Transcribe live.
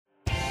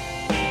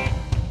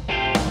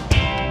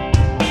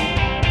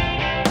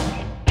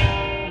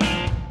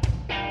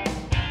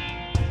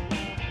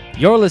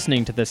You're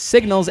listening to the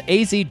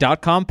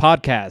SignalsAZ.com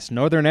podcast.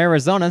 Northern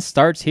Arizona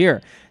starts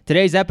here.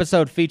 Today's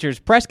episode features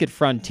Prescott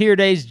Frontier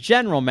Days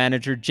General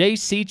Manager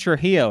J.C.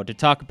 Trujillo to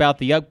talk about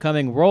the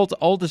upcoming World's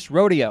Oldest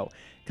Rodeo,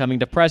 coming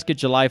to Prescott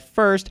July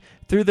 1st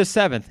through the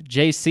 7th.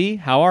 J.C.,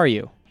 how are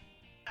you?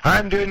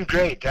 I'm doing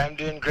great. Thank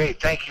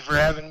you for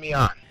having me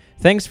on.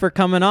 Thanks for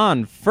coming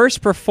on.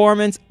 First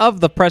performance of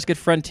the Prescott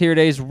Frontier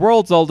Days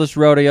World's Oldest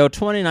Rodeo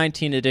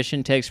 2019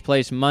 edition takes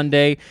place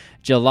Monday,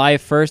 July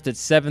 1st at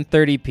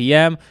 7:30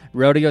 p.m.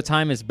 Rodeo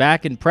time is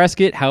back in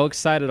Prescott. How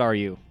excited are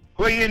you?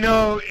 Well, you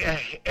know,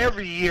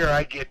 every year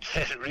I get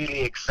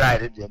really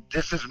excited.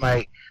 This is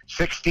my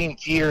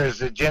 16th year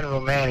as a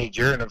general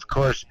manager, and of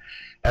course,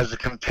 as a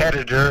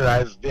competitor,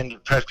 I've been to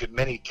Prescott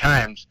many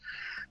times.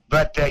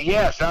 But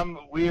yes,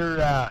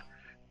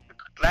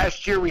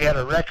 last year we had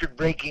a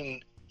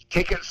record-breaking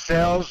ticket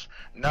sales,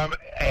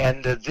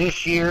 and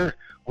this year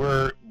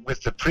we're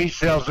with the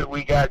pre-sales that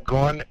we got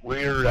going,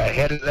 we're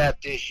ahead of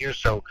that this year.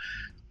 So,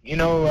 you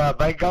know,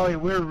 by golly,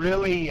 we're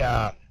really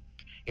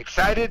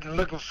excited and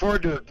looking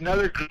forward to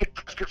another great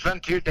Prescott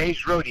Frontier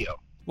Days rodeo.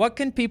 What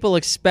can people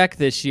expect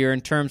this year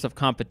in terms of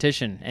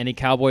competition? Any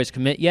Cowboys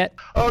commit yet?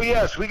 Oh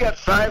yes, we got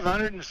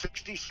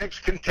 566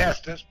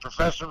 contestants,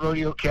 professional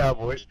rodeo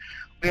cowboys.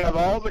 We have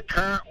all the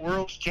current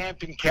world's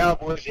champion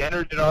cowboys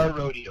entered in our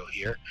rodeo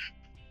here.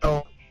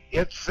 So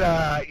it's,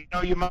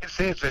 you might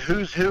say it's a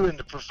who's who in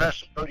the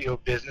professional rodeo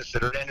business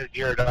that are entered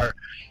here at our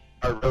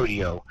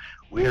rodeo.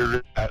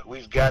 We've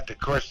got, of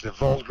course, the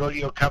Vold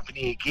Rodeo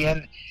Company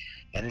again,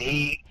 and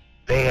they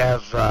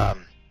have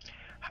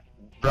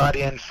brought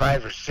in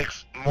 5 or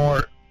 6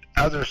 more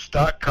other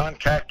stock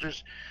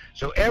contractors.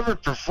 So every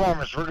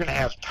performance, we're going to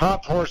have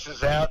top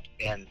horses out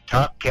and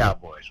top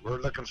cowboys. We're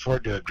looking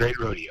forward to a great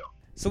rodeo.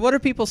 So what do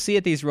people see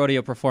at these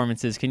rodeo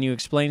performances? Can you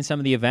explain some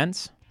of the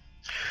events?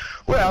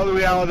 Well,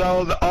 we have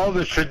all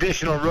the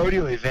traditional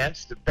rodeo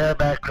events, the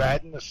bareback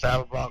riding, the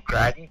saddle bronc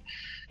riding,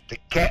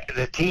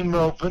 the team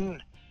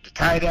roping, the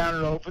tie-down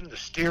roping, the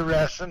steer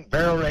wrestling,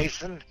 barrel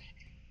racing,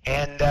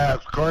 and,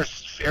 of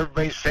course,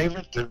 everybody's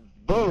favorite, the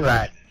bull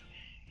riding.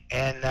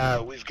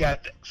 And we've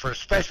got, for a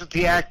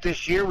specialty act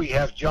this year, we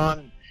have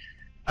John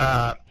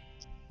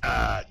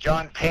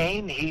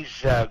Payne.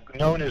 He's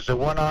known as the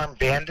One-Armed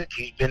Bandit.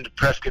 He's been to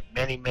Prescott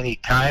many, many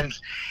times,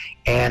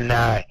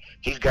 and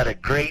he's got a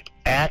great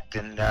act,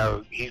 and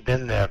he's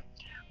been the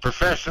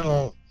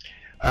Professional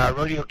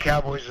Rodeo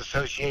Cowboys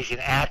Association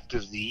Act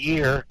of the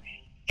Year,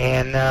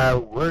 and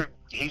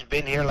he's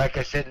been here, like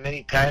I said,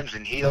 many times,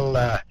 and he'll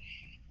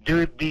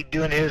be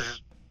doing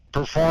his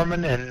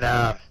performing,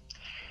 and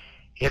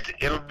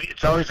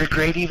it's always a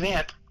great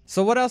event.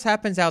 So what else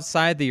happens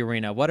outside the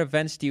arena? What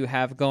events do you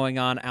have going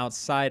on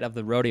outside of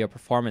the rodeo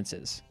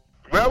performances?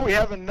 Well, we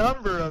have a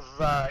number of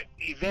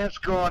events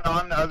going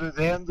on other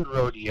than the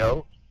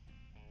rodeo.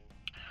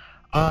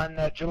 On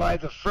July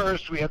the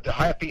 1st, we have the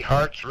Happy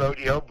Hearts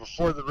Rodeo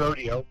before the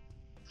rodeo,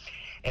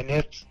 and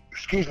it's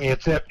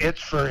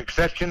for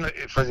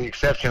the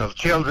exceptional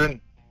children.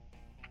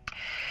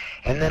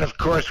 And then, of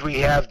course, we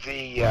have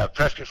the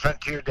Prescott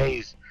Frontier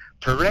Days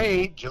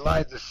Parade,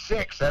 July the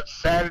 6th. That's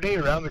Saturday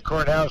around the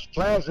Courthouse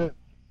Plaza,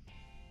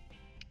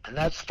 and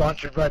that's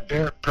sponsored by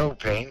Barrett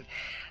Propane.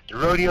 The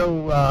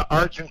Rodeo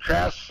Arts and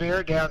Crafts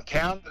Fair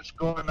downtown that's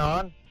going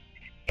on,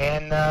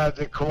 and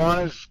the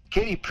Kiwanis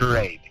Kitty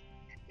Parade.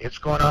 It's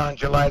going on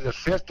July the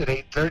 5th at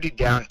 8:30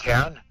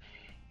 downtown.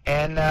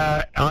 And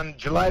on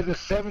July the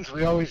 7th,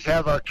 we always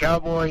have our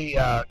cowboy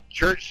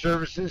church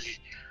services.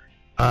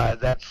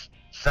 That's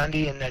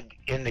Sunday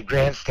in the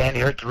grandstand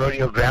here at the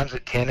rodeo grounds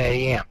at 10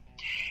 a.m.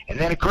 And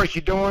then, of course,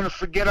 you don't want to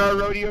forget our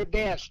rodeo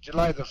dance,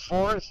 July the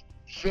 4th,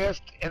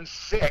 5th, and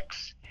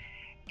 6th.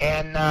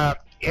 And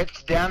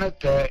it's down at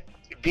the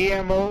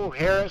BMO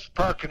Harris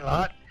parking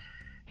lot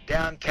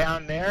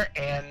downtown there,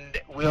 and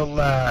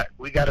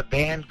we got a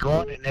band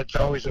going, and it's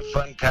always a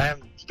fun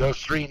time.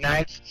 Those 3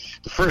 nights,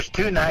 the first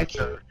 2 nights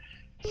are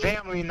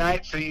family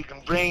nights, so you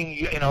can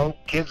bring,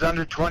 kids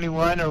under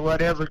 21 or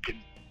whatever can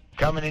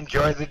come and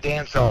enjoy the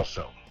dance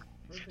also.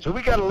 So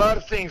we got a lot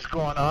of things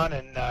going on,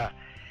 and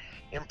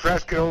in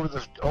Prescott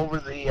over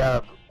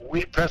the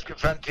Prescott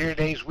Frontier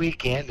Days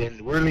weekend,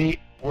 and we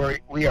are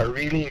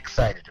really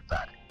excited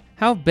about it.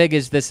 How big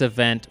is this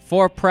event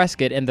for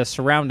Prescott and the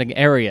surrounding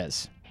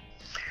areas?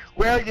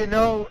 Well,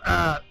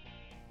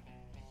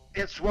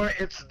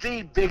 it's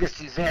the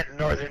biggest event in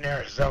northern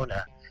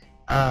Arizona.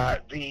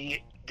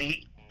 The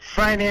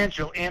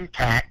financial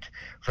impact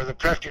for the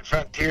Prescott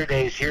Frontier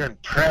Days here in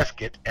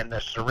Prescott and the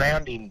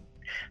surrounding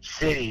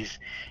cities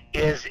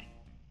is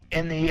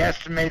in the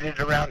estimated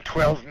around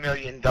 $12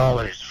 million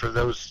for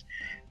those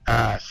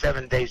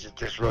 7 days that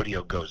this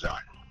rodeo goes on.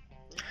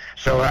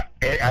 So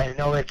I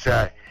know it's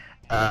a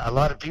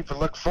lot of people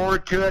look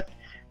forward to it,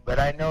 but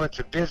I know it's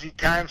a busy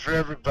time for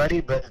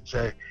everybody, but it's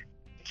a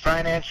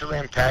financial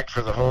impact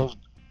for the whole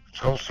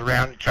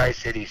surrounding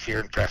Tri-Cities here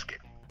in Prescott.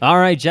 All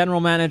right,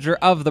 General Manager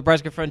of the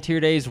Prescott Frontier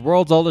Days,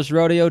 World's Oldest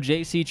Rodeo,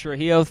 J.C.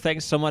 Trujillo,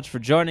 thanks so much for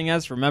joining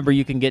us. Remember,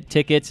 you can get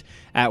tickets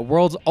at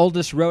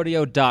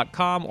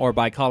worldsoldestrodeo.com or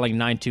by calling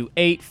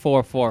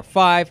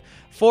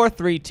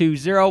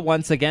 928-445-4320.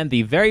 Once again,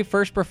 the very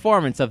first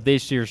performance of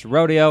this year's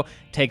rodeo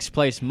takes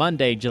place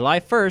Monday, July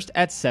 1st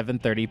at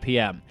 7:30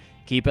 p.m.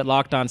 Keep it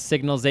locked on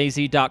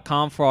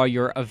signalsaz.com for all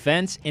your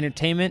events,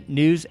 entertainment,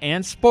 news,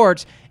 and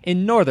sports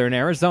in northern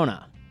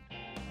Arizona.